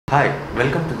Hi,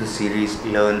 welcome to the series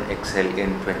Learn Excel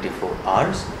in 24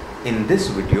 hours. In this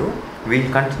video,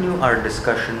 we'll continue our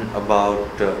discussion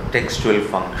about textual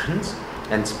functions,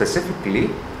 and specifically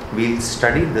we'll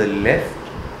study the left,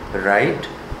 right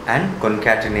and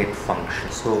concatenate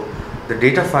functions. So the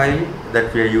data file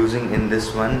that we are using in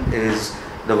this one is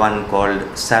the one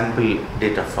called sample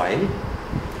data file.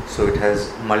 So it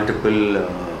has multiple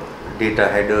data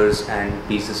headers and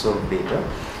pieces of data.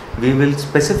 We will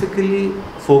specifically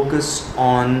focus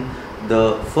on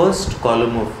the first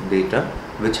column of data,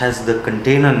 which has the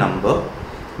container number,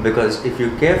 because if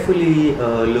you carefully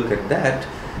look at that,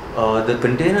 the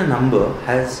container number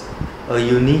has a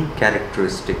unique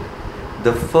characteristic.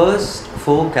 The first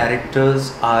 4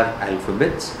 characters are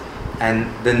alphabets and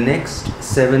the next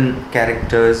 7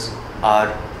 characters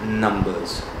are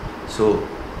numbers. So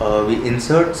we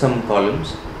insert some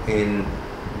columns in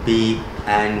B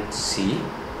and C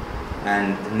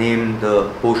and name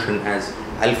the portion as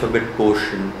alphabet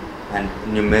portion and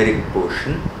numeric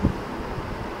portion.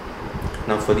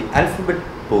 Now for the alphabet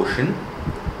portion,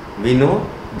 we know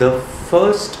the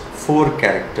first 4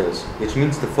 characters, which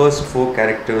means the first 4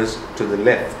 characters to the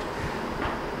left.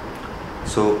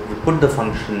 So we put the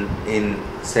function in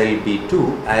cell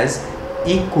B2 as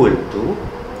equal to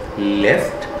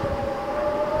left.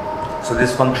 So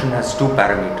this function has 2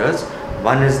 parameters.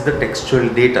 One is the textual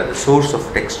data, the source of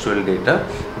textual data,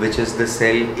 which is the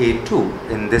cell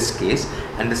A2 in this case,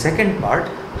 and the second part,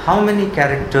 how many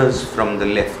characters from the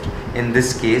left, in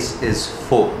this case is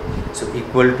 4. So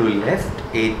equal to left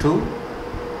A2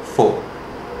 4,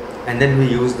 and then we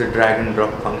use the drag and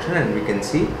drop function, and we can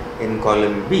see in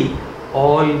column B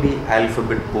all the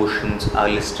alphabet portions are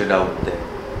listed out there.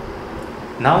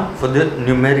 Now for the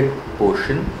numeric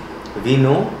portion, we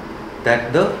know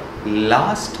that the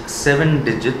last 7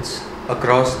 digits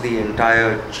across the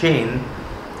entire chain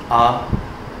are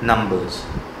numbers.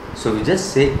 So we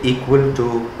just say equal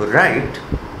to right,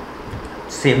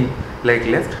 same like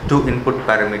left, 2 input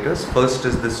parameters. First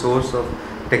is the source of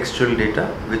textual data,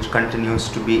 which continues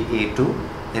to be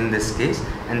A2 in this case,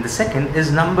 and the second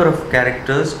is number of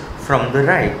characters from the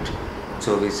right.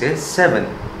 So we say 7.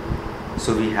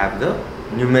 So we have the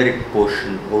numeric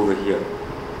portion over here.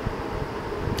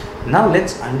 Now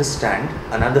let's understand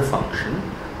another function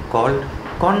called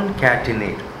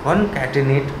concatenate.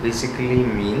 Concatenate basically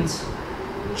means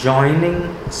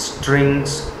joining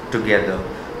strings together,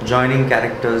 joining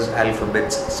characters,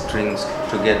 alphabets, strings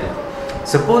together.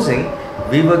 Supposing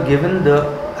we were given the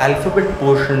alphabet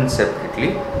portion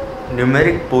separately,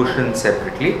 numeric portion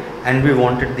separately, and we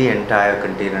wanted the entire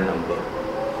container number.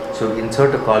 So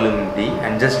insert a column D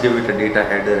and just give it a data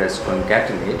header as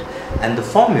concatenate, and the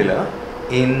formula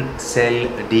in cell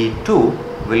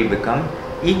D2 will become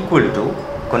equal to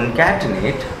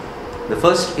concatenate. The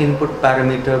first input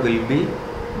parameter will be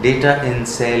data in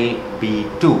cell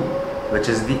B2, which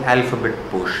is the alphabet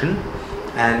portion,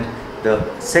 and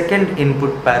the second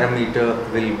input parameter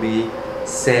will be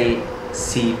cell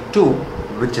C2,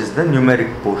 which is the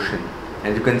numeric portion.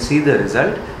 And you can see the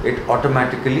result, it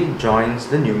automatically joins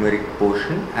the numeric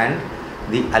portion and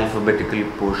the alphabetical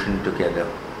portion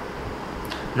together.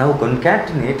 Now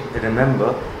concatenate,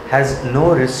 remember, has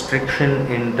no restriction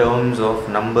in terms of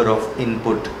number of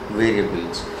input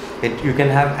variables. You can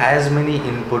have as many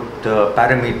input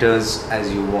parameters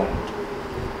as you want.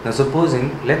 Now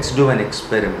supposing, let's do an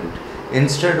experiment.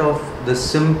 Instead of the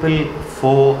simple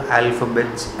 4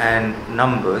 alphabets and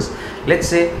numbers, let's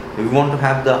say we want to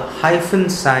have the hyphen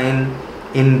sign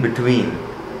in between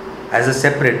as a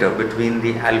separator between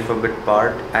the alphabet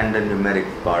part and the numeric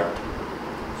part.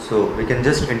 So we can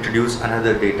just introduce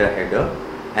another data header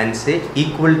and say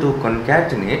equal to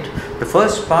concatenate. The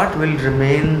first part will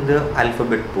remain the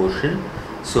alphabet portion,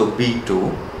 so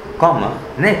B2, comma,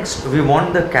 next we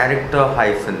want the character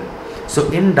hyphen.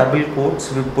 So in double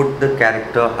quotes we put the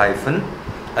character hyphen,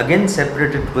 again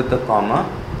separate it with a comma,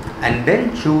 and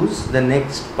then choose the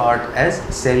next part as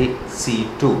cell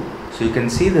C2. So you can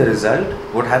see the result.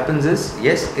 What happens is,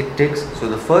 yes, it takes, so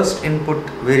the first input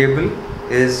variable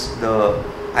is the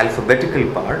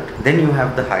alphabetical part, then you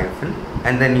have the hyphen,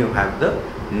 and then you have the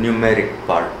numeric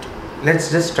part. Let's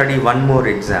just study one more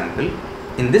example.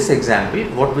 In this example,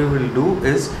 what we will do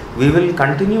is we will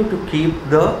continue to keep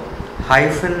the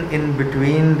hyphen in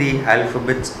between the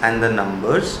alphabets and the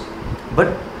numbers, but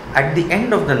at the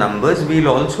end of the numbers we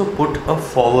will also put a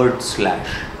forward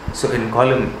slash. So in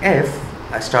column F,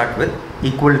 I start with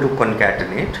equal to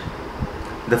concatenate.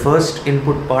 The first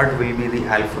input part will be the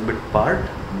alphabet part,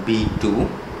 B2,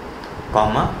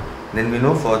 comma, then we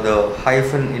know for the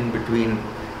hyphen in between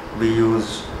we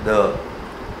use the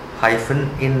hyphen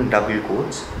in double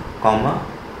quotes, comma,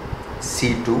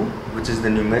 C2, which is the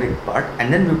numeric part,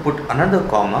 and then we put another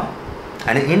comma,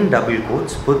 and in double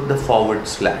quotes put the forward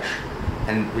slash,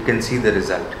 and we can see the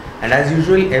result. And as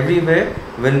usual, everywhere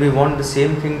when we want the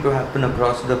same thing to happen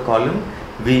across the column,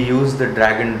 we use the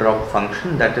drag and drop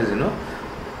function, that is,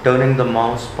 turning the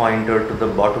mouse pointer to the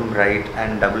bottom right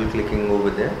and double clicking over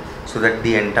there so that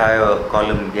the entire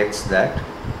column gets that.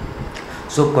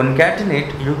 So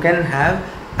concatenate, you can have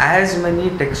as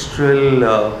many textual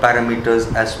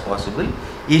parameters as possible.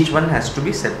 Each one has to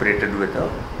be separated with a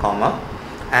comma,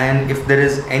 and if there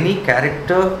is any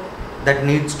character that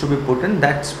needs to be put in,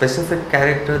 that specific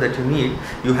character that you need,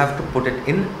 you have to put it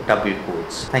in double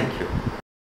quotes. Thank you.